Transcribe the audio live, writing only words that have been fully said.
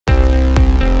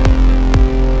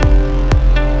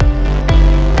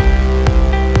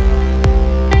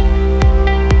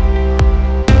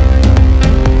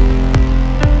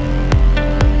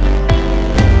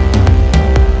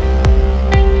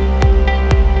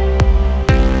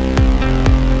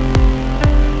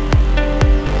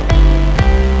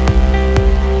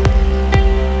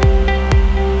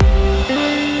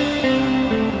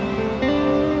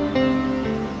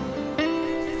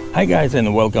Hi guys,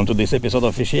 and welcome to this episode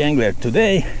of Fishy Angler.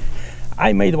 Today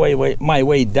I made my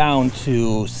way down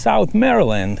to South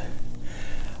Maryland,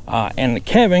 and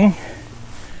Kevin,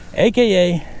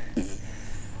 aka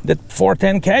the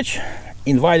 410 Catch,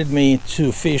 invited me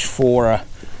to fish for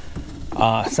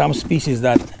some species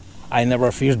that I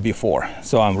never fished before.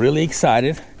 So I'm really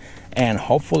excited, and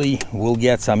hopefully we'll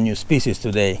get some new species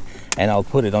today, and I'll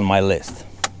put it on my list.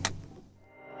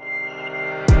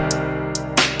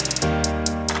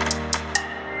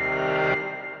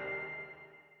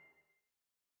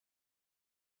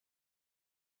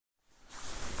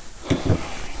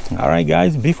 All right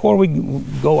guys, before we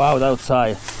go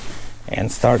outside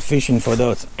and start fishing for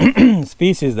those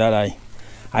species that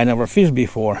I never fished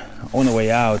before, on the way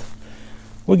out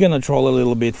we're gonna troll a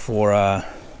little bit for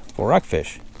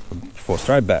rockfish, for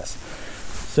striped bass.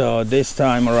 So this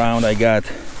time around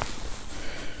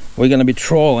we're gonna be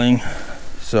trolling,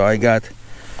 so I got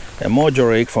a mojo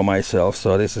rig for myself.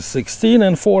 So this is 16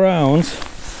 and 4 ounce.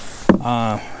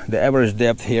 The average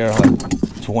depth here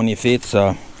like 20 feet,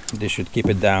 so they should keep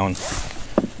it down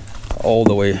all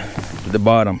the way to the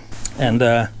bottom. And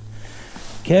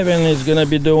Kevin is gonna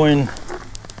be doing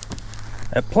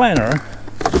a planner.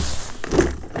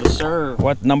 Yes sir.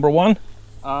 What, number 1?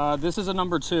 This is a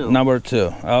number 2. Number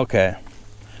 2, okay.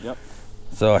 Yep.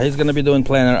 So he's gonna be doing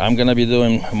planner, I'm gonna be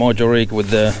doing mojo rig with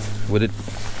the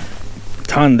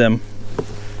tandem.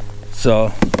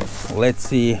 So let's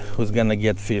see who's gonna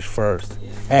get fish first.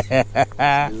 Let's do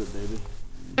it, baby.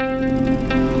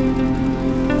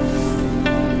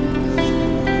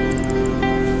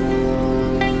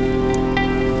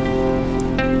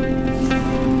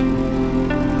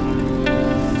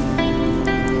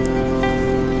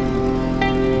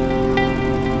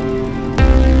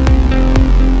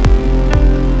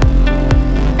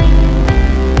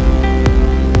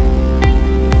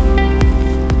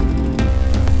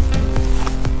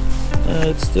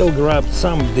 It still grabbed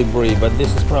some debris, but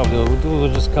this is probably we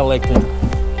were just collecting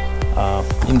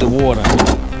in the water.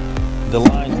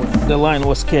 The line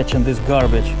was catching this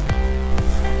garbage.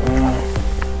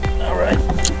 All right,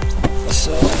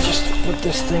 so just put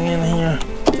this thing in here.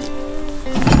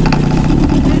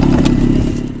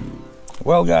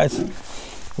 Well guys,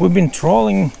 we've been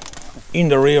trolling in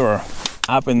the river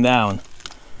up and down,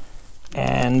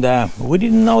 and we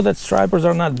didn't know that stripers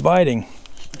are not biting.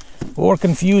 We were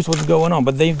confused what's going on,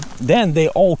 but then they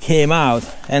all came out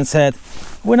and said,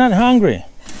 we're not hungry,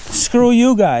 screw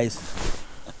you guys.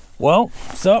 Well,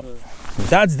 so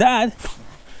that's that.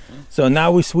 So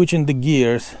now we're switching the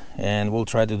gears and we'll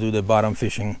try to do the bottom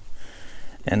fishing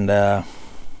and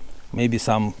maybe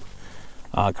some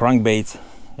crankbaits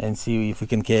and see if we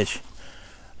can catch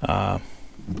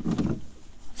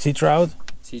sea trout.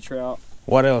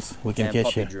 What else we can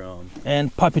catch here?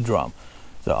 And puppy drum.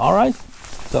 So all right,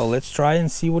 so let's try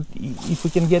and see if we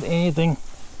can get anything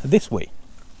this way.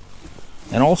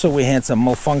 And also we had some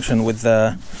malfunction with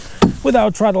our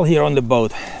throttle here on the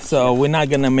boat, so we're not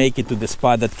gonna make it to the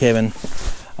spot that Kevin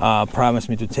promised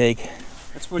me to take.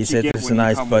 That's what he you said get it's when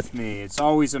nice, you come but with me. It's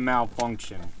always a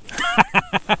malfunction.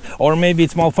 Or maybe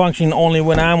it's malfunction only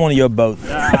when I'm on your boat.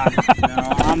 No,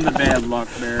 I'm the bad luck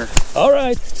there. All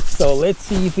right, so let's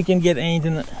see if we can get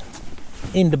anything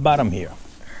in the bottom here.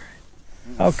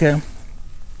 Okay,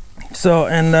 so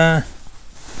and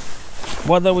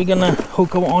what are we gonna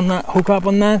hook up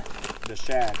on that? The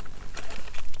shad.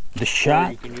 The shad?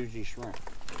 Or you can use these shrimp.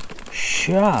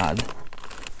 Shad?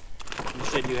 You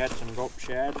said you had some gulp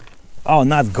shad? Oh,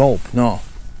 not gulp, no.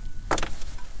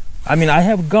 I mean, I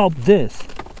have gulped this.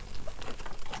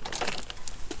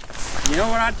 You know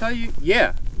what I tell you?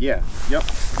 Yeah, yep.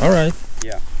 All right.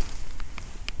 Yeah.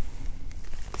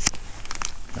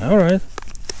 All right.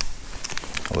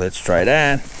 Let's try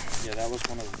that. Yeah, that was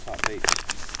one of the top baits.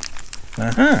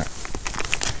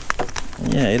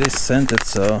 Yeah, it is scented,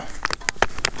 so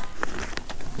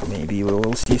maybe we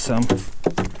will see some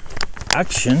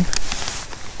action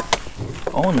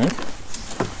on it.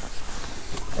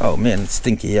 Oh man, it's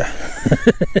stinky, yeah.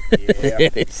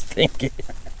 It is stinky.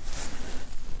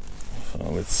 So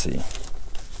let's see.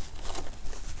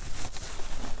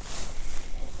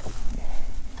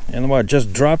 And what,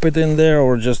 just drop it in there,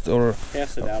 or Cast it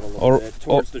out a little bit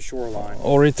towards the shoreline.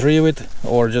 Or retrieve it,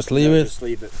 or just leave it? Just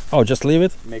leave it. Oh, just leave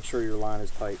it? Make sure your line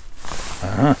is tight.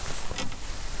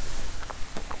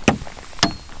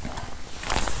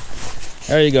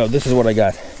 There you go, this is what I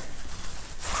got.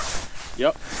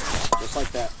 Yep, just like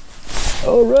that.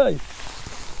 All right.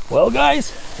 Well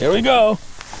guys, here we go.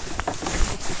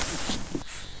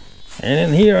 And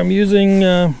in here I'm using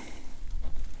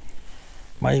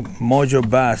my Mojo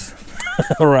Bass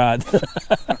rod.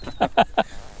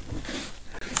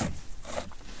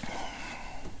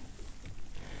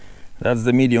 That's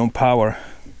the medium power.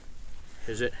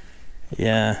 Is it?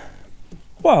 Yeah.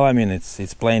 Well, I mean,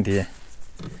 it's plenty.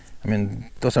 I mean,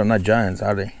 those are not giants,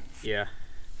 are they? Yeah.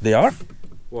 They are?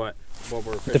 What? What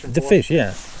we're fishing The for? fish,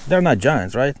 yeah. They're not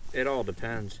giants, right? It all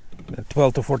depends.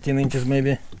 12 to 14 inches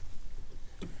maybe?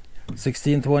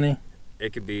 16, 20?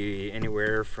 It could be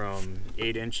anywhere from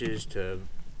 8 inches to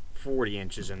 40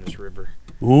 inches in this river.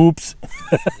 Oops.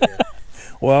 Yeah.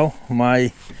 Well,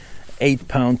 my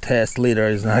 8-pound test leader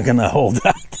is not gonna hold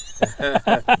that.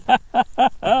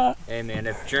 Hey man,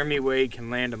 if Jeremy Wade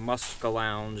can land a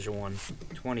muskalounge on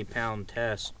 20-pound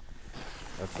test,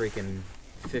 a freaking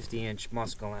 50-inch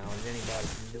muskalounge, anybody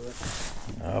can do it.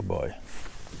 Oh boy.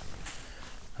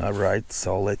 All right,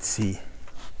 so let's see.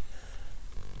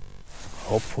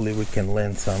 Hopefully we can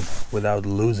land some without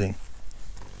losing.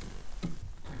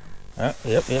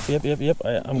 Yep.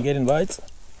 I'm getting bites.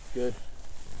 Good.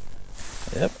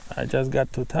 Yep, I just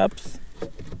got 2 taps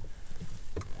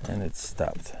and it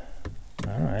stopped.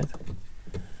 All right.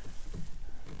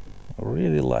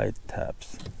 Really light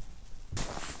taps.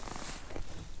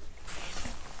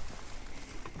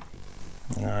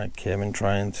 All right, Kevin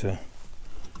trying to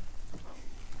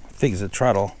fix the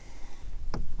throttle.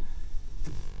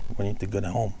 We need to go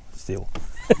home still.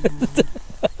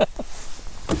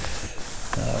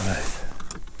 All right.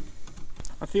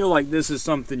 I feel like this is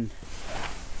something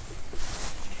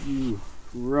you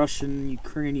Russian,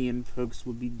 Ukrainian folks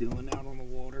would be doing out on the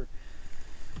water.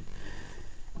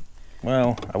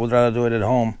 Well, I would rather do it at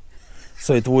home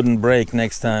so it wouldn't break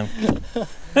next time.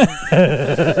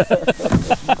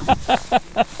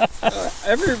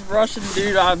 Every Russian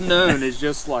dude I've known is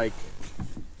just like,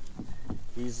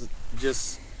 he's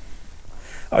just...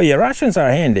 Oh yeah, Russians are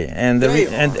handy, and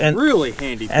really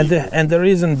handy people. and the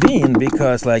reason being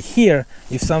because like here,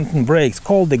 if something breaks,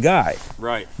 call the guy.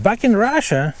 Right. Back in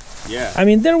Russia, Yeah. I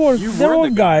mean there were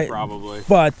the guy guys, probably.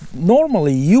 but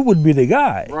normally you would be the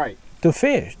guy Right. to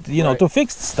fish, you know, Right. to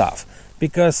fix stuff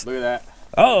because. Look at that.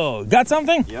 Oh, got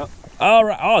something? Yep. All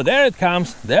right. Oh, there it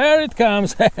comes. There it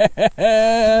comes.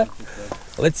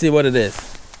 Let's see what it is.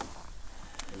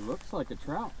 It looks like a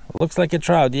trout. Looks like a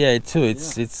trout, yeah, too.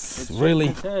 It's really,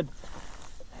 its head.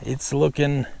 it's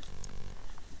looking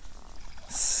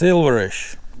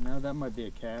silverish. No, that might be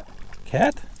a cat.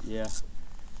 Cat? Yeah.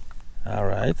 All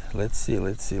right, let's see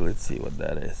what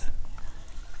that is.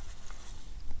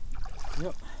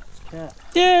 Yep, it's a cat.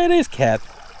 Yeah, it is cat.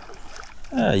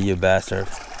 Ah, you bastard.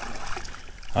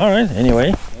 All right, anyway,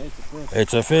 Yeah, it's a fish.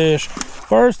 it's a fish.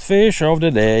 First fish of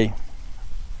the day.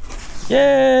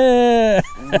 Yeah!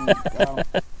 Yeah,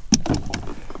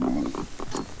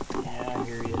 I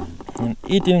hear you. And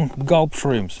eating gulp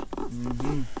shrimps.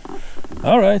 Mm-hmm.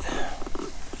 All right.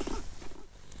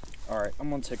 Alright, I'm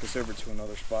gonna take us over to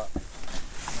another spot now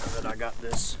that I got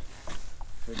this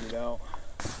figured out.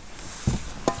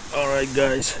 All right,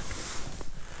 guys.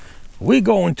 We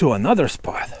going to another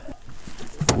spot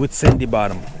with sandy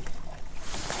bottom.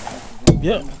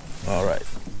 Yeah. All right.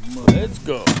 Let's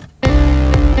go.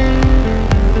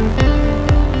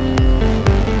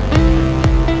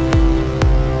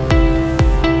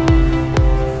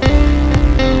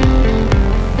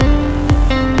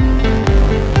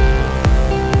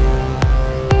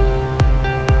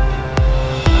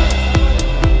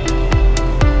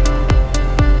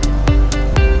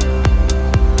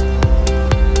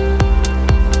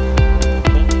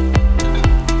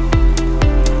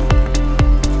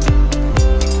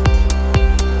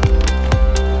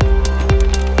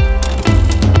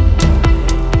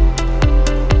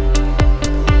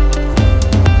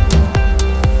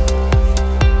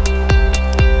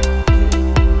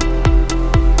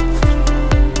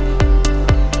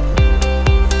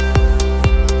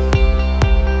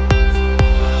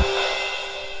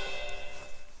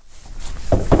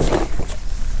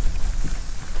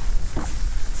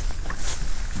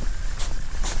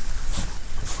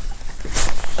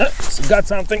 Got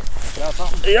something. Got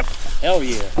something? Yep. Hell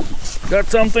yeah. Got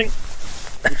something.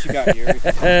 What you got, Gary?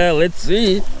 Let's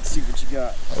see. Let's see what you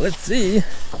got. Let's see.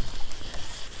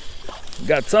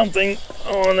 Got something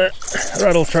on a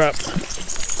rattle trap.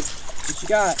 What you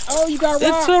got? Oh, you got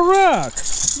rock. It's a rock.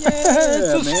 Yeah,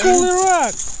 It's a man. schoolie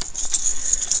rock.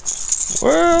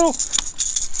 Well,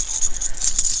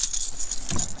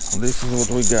 this is what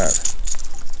we got.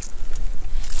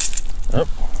 Oh,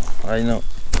 I know.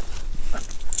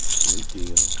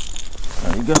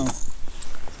 There you go.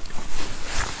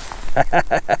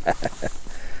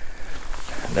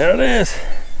 There it is.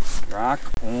 Rock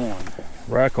on.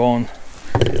 Rock on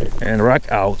and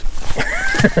rock out.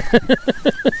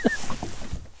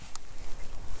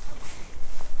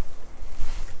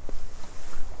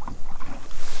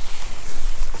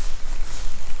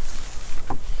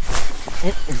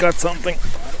 Got something.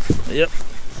 Yep.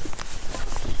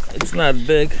 It's not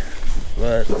big,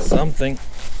 but something.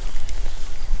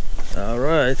 All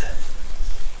right.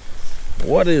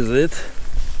 What is it?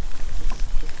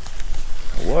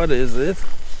 What is it?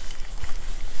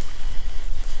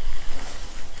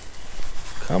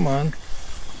 Come on.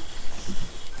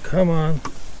 Come on.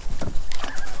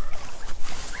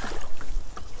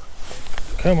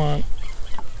 Come on.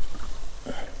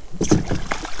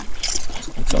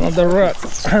 It's another rock.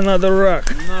 Another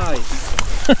rock.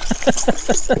 Nice.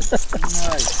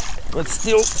 Nice. But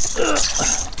still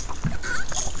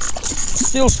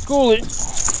schooly.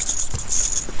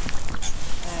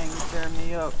 Dang, you tearing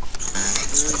me up.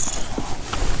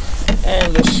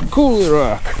 And the schooly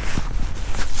rock.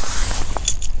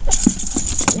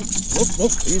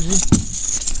 Look, easy.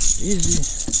 Easy,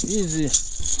 easy.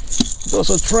 Those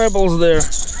are trebles there.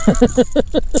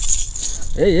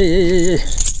 Hey.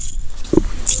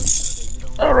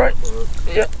 All right.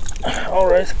 Yeah. All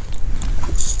right.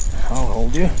 I'll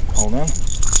hold you. Hold on.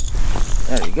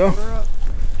 There you go.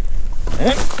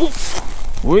 And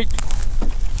wait.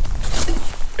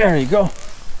 There you go.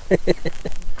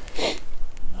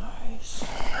 Nice.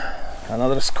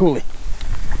 Another schoolie.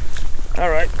 All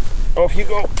right. Off you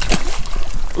go.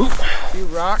 A few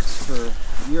rocks for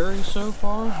Yuri so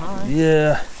far. All right.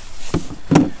 Yeah.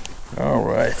 All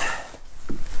right.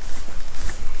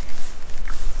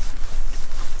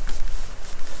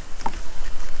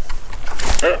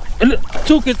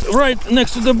 Took it right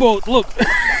next to the boat. Look. Get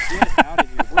out of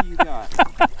here. What do you got?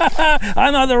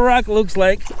 Another rock looks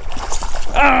like.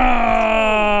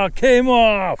 Ah, came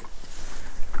off.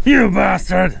 You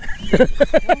bastard.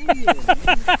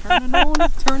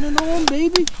 Turning on,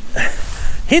 baby.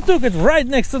 He took it right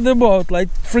next to the boat, like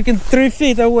freaking 3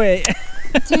 feet away.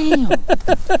 Damn.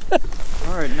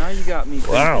 All right, now you got me.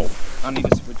 Wow. I need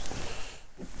to switch.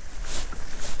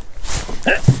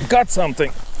 Got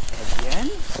something. Again?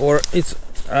 Or it's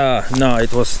no,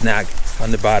 it was snag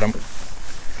on the bottom.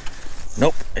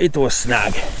 Nope, it was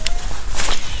snag.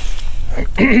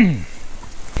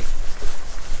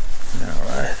 All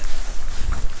right.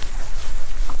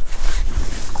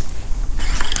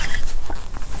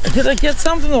 Did I get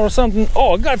something or something?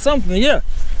 Oh, I got something. Yeah,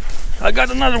 I got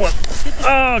another one.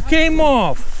 Oh, came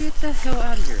off. Get the hell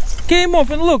out of here. Came off,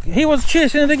 and look, he was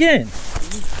chasing it again.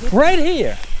 Right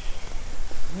here.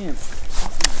 Man.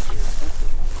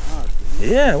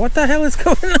 Yeah, what the hell is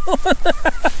going on?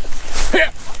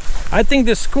 I think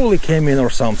the schoolie came in or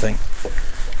something.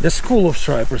 The school of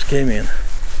stripers came in.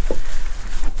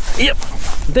 Yep,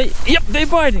 they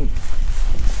biting.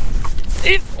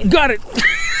 It got it.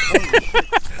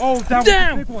 Oh, that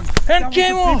damn. was a big one. And That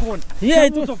came was a big off. one. Yeah, That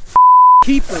it was a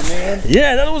keeper, man.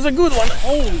 Yeah, that was a good one.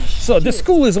 Holy So shit. the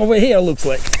school is over here, looks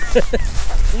like. Damn. I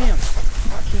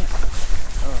can't.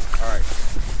 Oh, all right.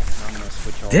 Now I'm gonna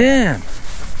switch all. Damn.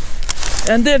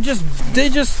 And they're just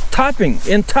tapping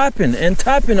and tapping and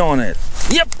tapping on it.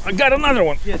 Yep, I got another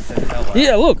one. Get the hell out.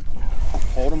 Yeah, look.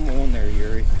 Hold them on there,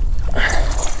 Yuri.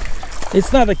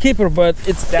 It's not a keeper, but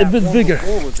it's a bit one bigger.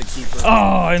 before was a keeper.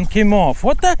 Oh, and came off.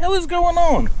 What the hell is going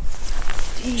on?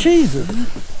 Damn. Jesus.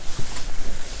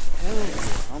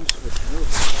 I'm switching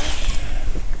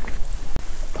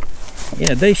over.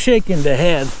 Yeah, they shaking the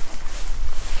head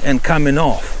and coming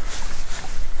off.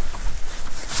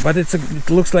 But it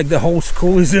looks like the whole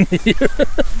school is in here.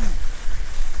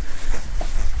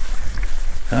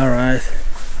 All right.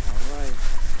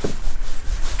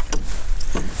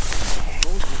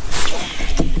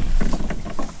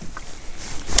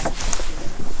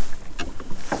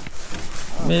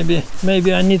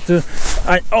 Maybe I need to.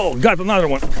 Got another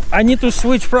one. I need to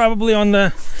switch probably on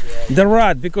the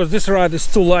rod because this rod is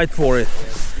too light for it.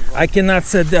 I cannot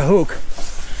set the hook.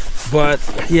 But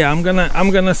yeah, I'm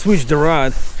gonna switch the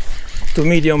rod to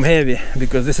medium heavy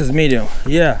because this is medium.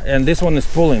 Yeah, and this one is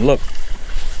pulling. Look,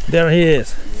 there he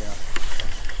is.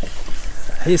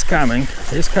 He's coming.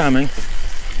 He's coming.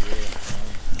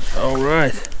 All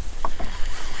right.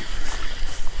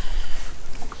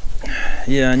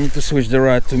 Yeah, I need to switch the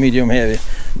rod to medium heavy.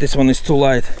 This one is too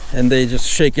light and they just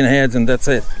shaking heads and that's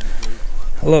it.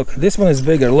 Look, this one is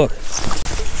bigger. Look.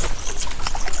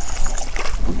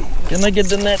 Can I get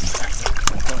the net?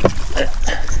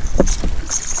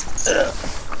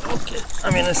 Okay.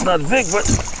 I mean, it's not big, but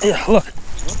yeah, look.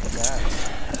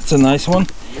 It's a nice one.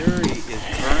 Yuri is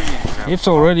burning. It's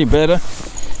already better.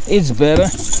 It's better.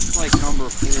 That's like number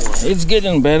 4. It's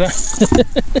getting better.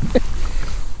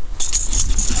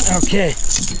 Okay.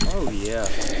 Oh yeah.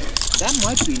 That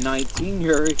might be 19,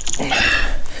 Yuri.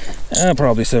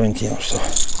 Probably 17 or so.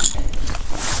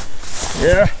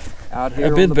 Yeah. Out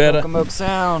here a bit on the better. Pocomoke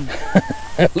Sound.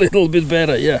 A little bit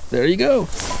better, yeah. There you go.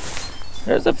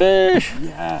 There's the fish.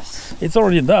 Yes. It's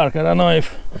already dark. I don't know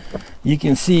if you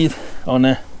can see it on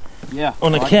a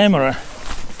camera.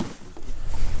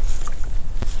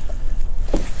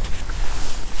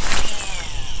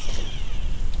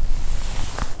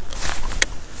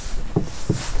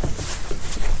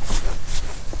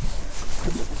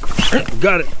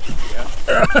 Got it.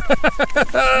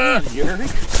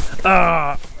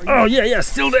 Yeah. Oh yeah,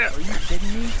 still there. Are you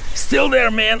kidding me? Still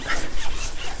there, man.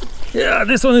 Yeah,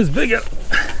 this one is bigger.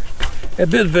 A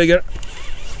bit bigger.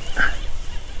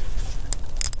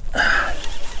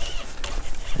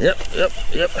 Yep.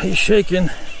 He's shaking.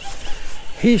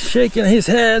 He's shaking his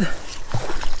head.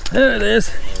 There it is.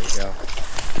 There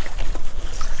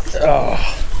we go. Oh,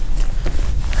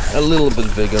 a little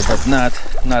bit bigger, but not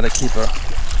a keeper,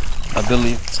 I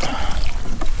believe.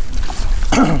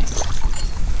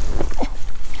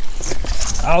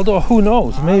 Although who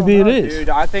knows, maybe it is. Dude,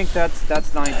 I think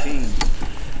that's 19.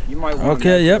 You might want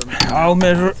Okay, to yep. I'll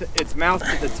measure. Its mouth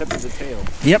to the tip of the tail.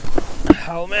 Yep.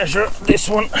 I'll measure this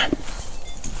one.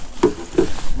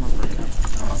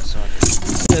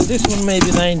 Yeah, this one may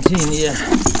be 19. Yeah.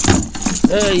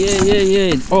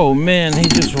 Yeah. Oh man, he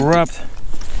just wrapped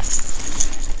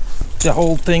the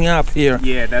whole thing up here.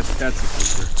 Yeah, that's a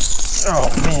keeper. Oh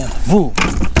man, move.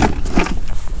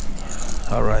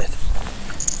 All right.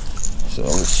 So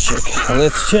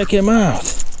let's check him out.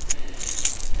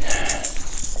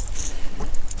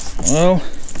 Well,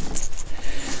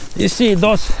 you see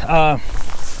those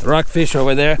rockfish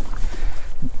over there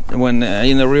when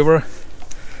in the river,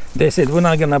 they said we're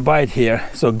not gonna bite here,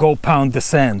 so go pound the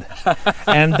sand.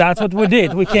 And that's what we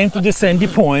did. We came to the sandy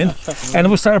point and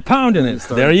we started pounding it.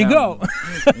 There you go.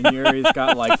 And Yuri's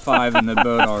got like 5 in the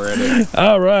boat already.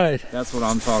 All right. That's what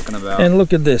I'm talking about. And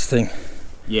look at this thing.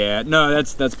 Yeah, no,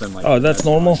 that's been like. Oh, that's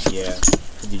normal? Yeah.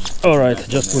 All right,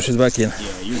 just push it back in.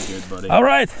 Yeah, you're good, buddy. All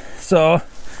right, so,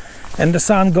 and the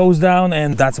sun goes down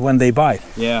and that's when they bite.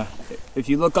 Yeah. If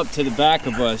you look up to the back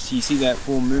of us, you see that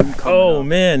full moon coming Oh up.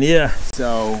 man, yeah.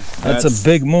 So that's a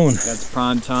big moon. That's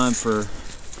prime time for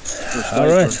all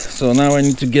right, so now I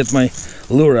need to get my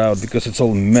lure out because it's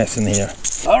all mess in here.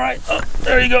 All right, oh,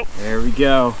 there you go. There we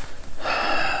go.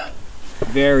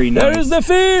 Very nice. There's the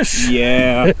fish.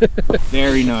 Yeah,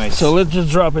 very nice. So let's just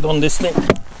drop it on this thing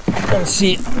and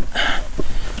see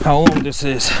how long this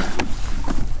is.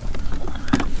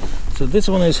 So this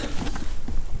one is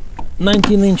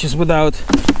 19 inches without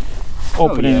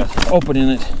opening it.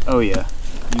 Oh yeah,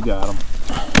 you got them.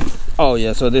 Oh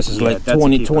yeah, so this is Yeah, like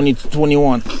 20 to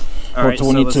 21 All or right,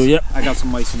 22. So Yep. I got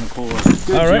some ice in the cooler.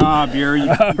 Good All right. job, Yuri. You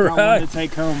got right. one to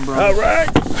take home, bro. All right.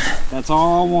 That's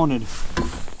all I wanted.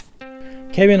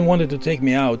 Kevin wanted to take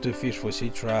me out to fish for sea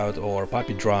trout or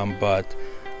puppy drum, but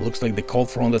looks like the cold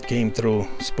front that came through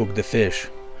spooked the fish.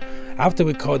 After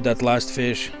we caught that last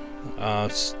fish,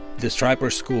 the striper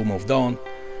school moved on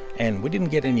and we didn't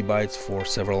get any bites for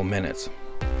several minutes.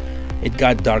 It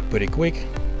got dark pretty quick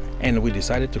and we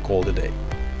decided to call it a day.